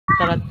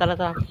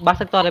tara.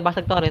 Basag tore.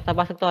 Basag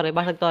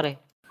tore.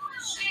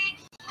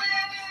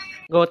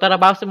 Go, tara,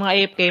 bawas yung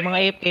mga AFK.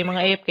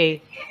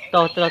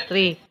 To,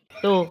 3,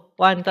 2,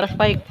 1, tara,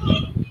 spike.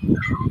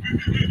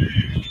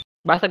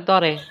 Basag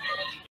tore.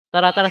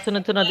 Tara,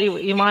 sunod.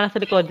 Yung mga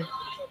nasa likod.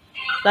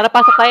 Tara,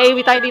 pasok tayo,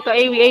 AV tayo dito.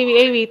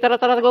 AV. Tara,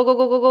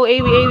 go.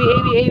 AV.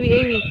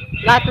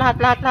 Lahat.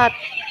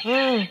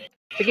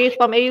 Sige,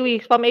 spam AV.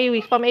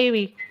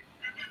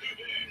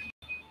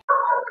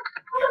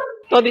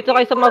 To, dito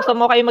kayo sa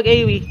mo kayo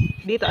mag-AV.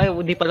 Dito, ay,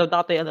 di pala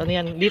tayo. Ano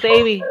yan? Dito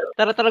AV.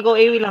 Tara, go,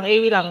 AV lang.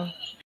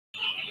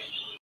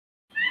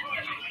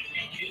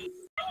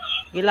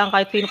 Ilang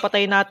kahit sino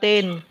patay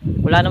natin.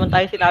 Wala naman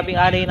tayo sinabing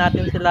alay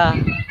natin sila.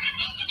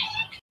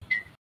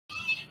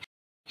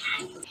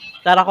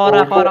 Tara,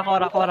 Cora.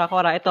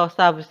 Ito,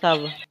 sub.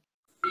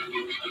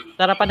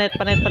 Tara, panet.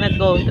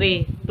 Go.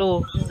 3,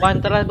 2,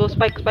 1. Tara, go.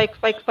 Spike.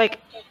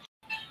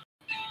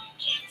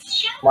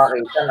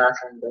 Makita,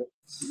 nasan ba?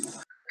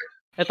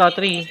 Ito,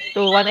 3,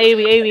 2, 1.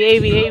 AV.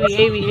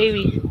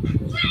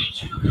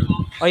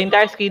 O, yung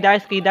Darsky.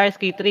 3,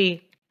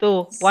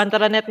 2, 1.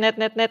 Tara, net.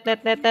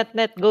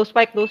 Go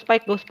spike.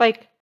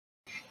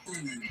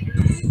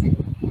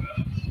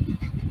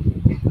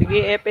 Sige,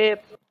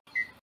 FF.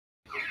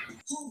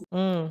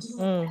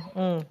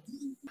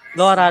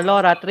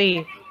 Lora.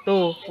 3,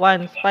 2,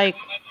 1. Spike.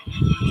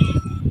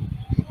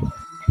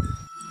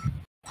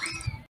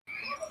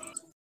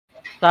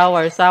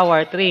 Sour.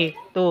 3,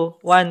 2,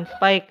 1.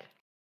 Spike.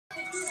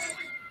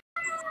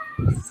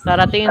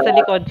 Tara, tingin sa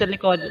likod.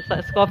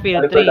 Sa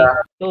Scofield. 3,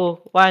 2,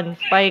 1.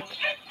 Spike.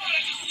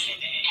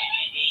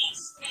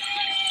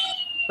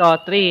 So,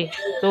 3,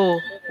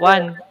 2,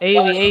 1.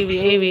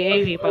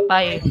 AV.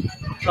 Patay.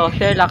 So,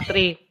 Sherlock.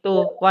 3,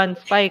 2, 1.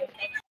 Spike.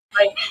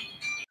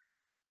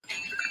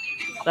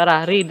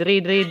 Tara, read.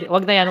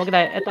 Wag na yan.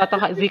 Ito,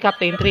 Z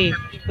Captain. 3,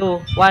 2,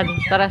 1.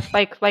 Tara,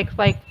 spike.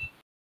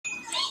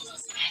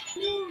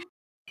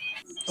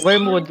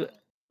 Wormwood.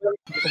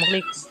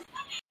 Kumaklik.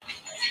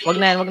 Wag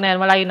na yan.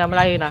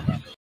 Malayo na.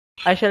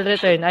 I shall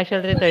return.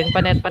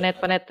 Panet.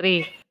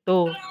 3, 2,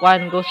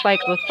 1. Go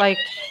spike.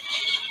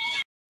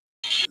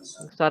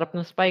 Sarap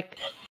ng spike.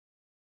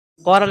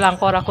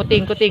 Cora.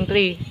 Kuting.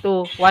 3,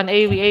 2, 1.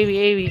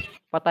 AV.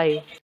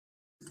 Patay.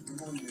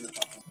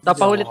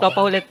 Topa ulit.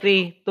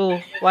 3,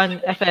 2,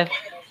 1. FF.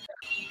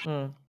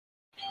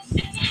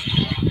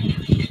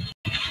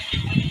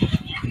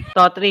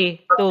 So,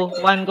 3,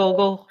 2, 1.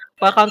 Go.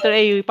 Pa-counter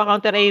AV.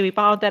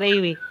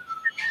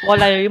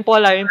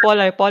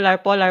 Polar.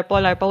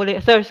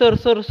 Pauli. Sir.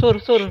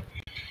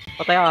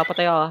 Patay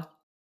ako.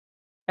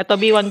 Ito,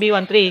 B1.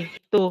 3,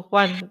 2,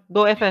 1.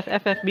 Go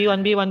FF. B1.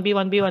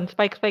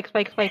 Spike.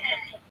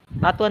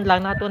 Natuan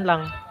lang.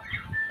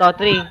 So,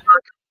 3.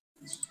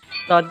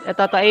 So,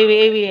 ito,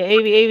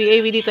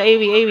 AV dito.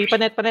 AV.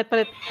 Panet.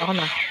 Ako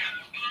na.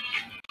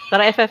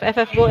 Tara,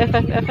 FF. Go,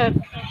 FF.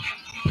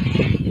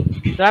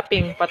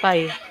 Dropping.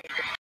 Patay.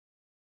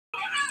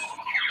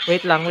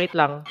 Wait lang.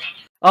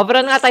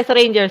 Overrun nga tayo sa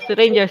Rangers.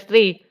 3,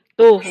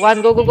 2,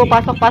 1. Go.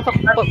 Pasok.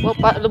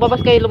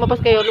 Lumabas kayo. Go.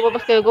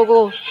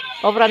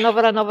 Overrun.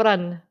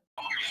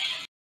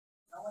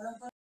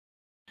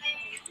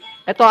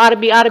 Ito,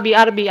 RB.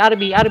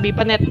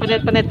 Panet. 3,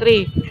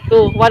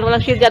 2, 1.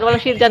 Walang shield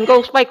yan.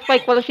 Go, spike.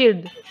 Walang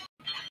shield.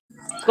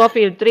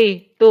 Scofield.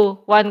 3, 2,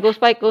 1. Go,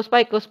 spike. 3,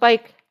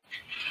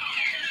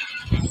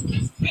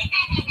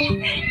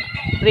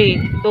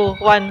 2,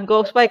 1.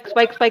 Go, spike.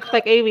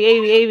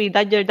 AV.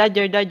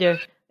 Dodger.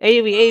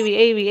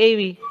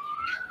 AV.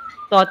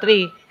 So,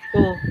 3,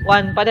 2,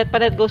 1.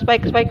 Panet. Go,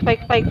 spike.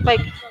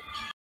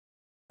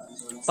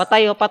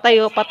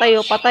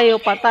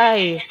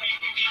 Patay.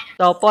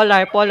 So,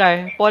 Polar.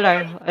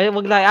 Ay,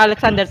 wag na.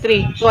 Alexander.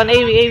 3, 2, 1.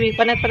 AV.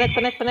 Panet.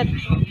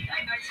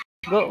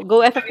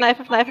 Go, FF na.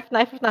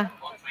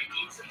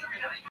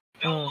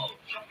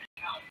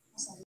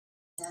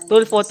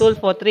 Tulfo.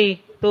 3,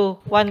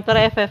 2, 1.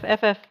 Tara, FF.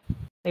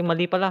 Ay,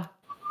 mali pala.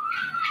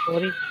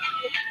 Sorry.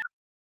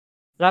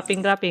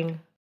 Dropping.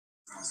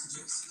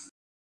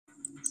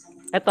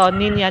 Eto,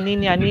 Ninya.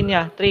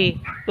 3,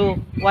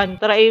 2, 1.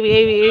 Tara, AV.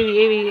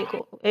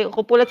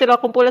 Kumpulan sila.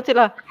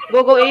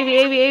 Go,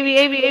 AV.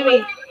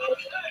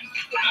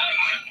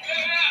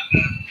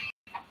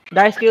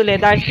 Darsky ulit.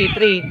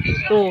 3,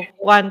 2,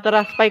 1.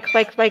 Tara, spike.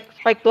 2,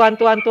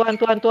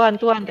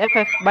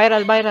 FF.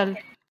 Viral.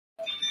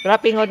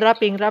 Dropping.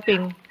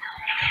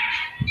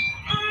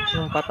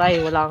 Patay.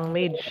 Wala kang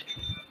mage.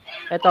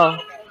 Eto.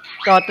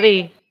 So,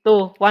 3,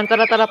 2, 1.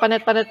 Tara.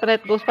 Panet.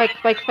 Go, spike.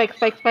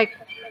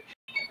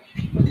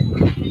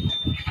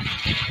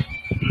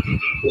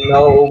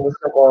 Nauubos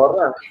na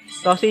Cora.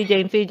 So, si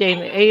Jane.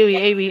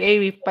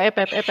 AV.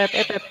 Pa-FF.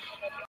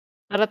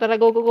 Tara.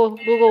 Go.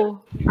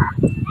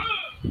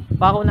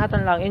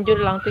 Pakunatan lang.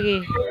 Injure lang.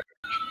 Sige.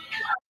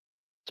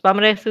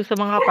 Spam rescue sa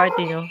mga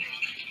party nyo.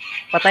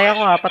 Patay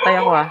ako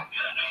ha.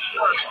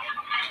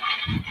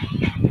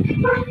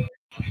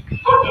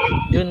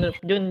 Jun.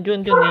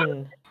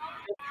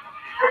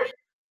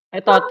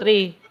 Ito,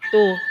 3,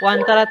 2,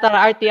 1. Tara.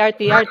 RT.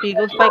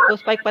 Go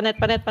spike. Panet.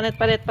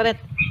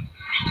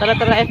 Tara,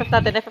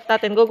 FF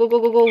natin. Go.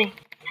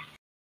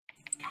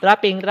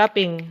 Dropping.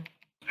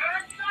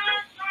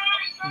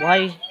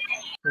 Buhay.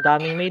 Ang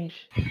daming mage.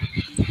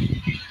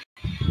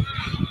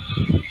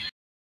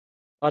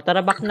 O,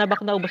 tara, back na.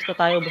 Ubos na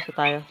tayo.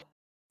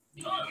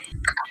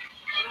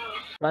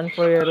 Run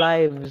for your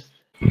lives.